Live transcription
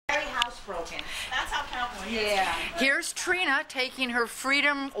housebroken. That's how cowboy is. Yeah. Here's Trina taking her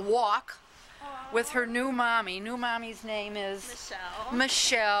freedom walk with her new mommy. New mommy's name is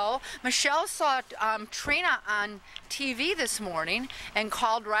Michelle. Michelle saw Trina on TV this morning and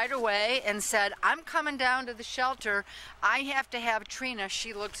called right away and said, I'm coming down to the shelter. I have to have Trina.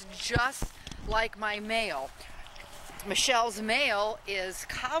 She looks just like my male. Michelle's male is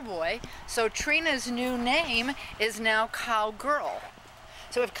Cowboy, so Trina's new name is now Cowgirl.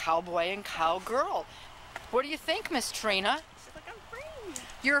 So we have Cowboy and Cowgirl. What do you think, Miss Trina? She's like, I'm free.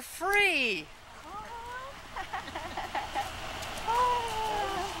 You're free.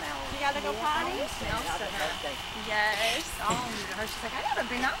 You gotta go potty? Yes. She's like, I never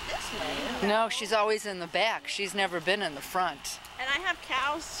been out this way. No, she's always in the back. She's never been in the front. And I have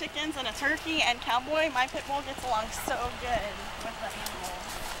cows, chickens, and a turkey, and Cowboy, my pit bull, gets along so good with the animals.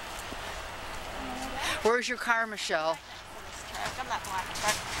 Where's your car, Michelle? This truck. I'm that black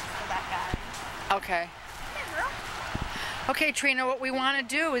truck for that guy. Okay. Hey, girl. Okay, Trina, what we want to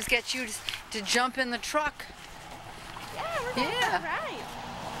do is get you to jump in the truck. Yeah, we're going for a ride.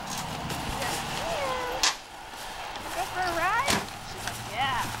 Yes, go for a ride? She's like,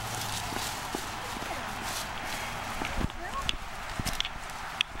 yeah.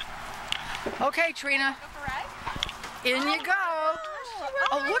 Okay, Trina. Go for a ride? In you go.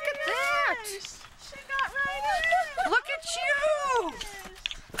 Oh, look at that. She got right in. Look at you.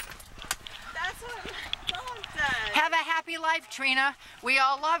 That's what dog does. Have a happy life, Trina. We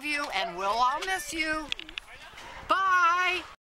all love you, and we'll all miss you.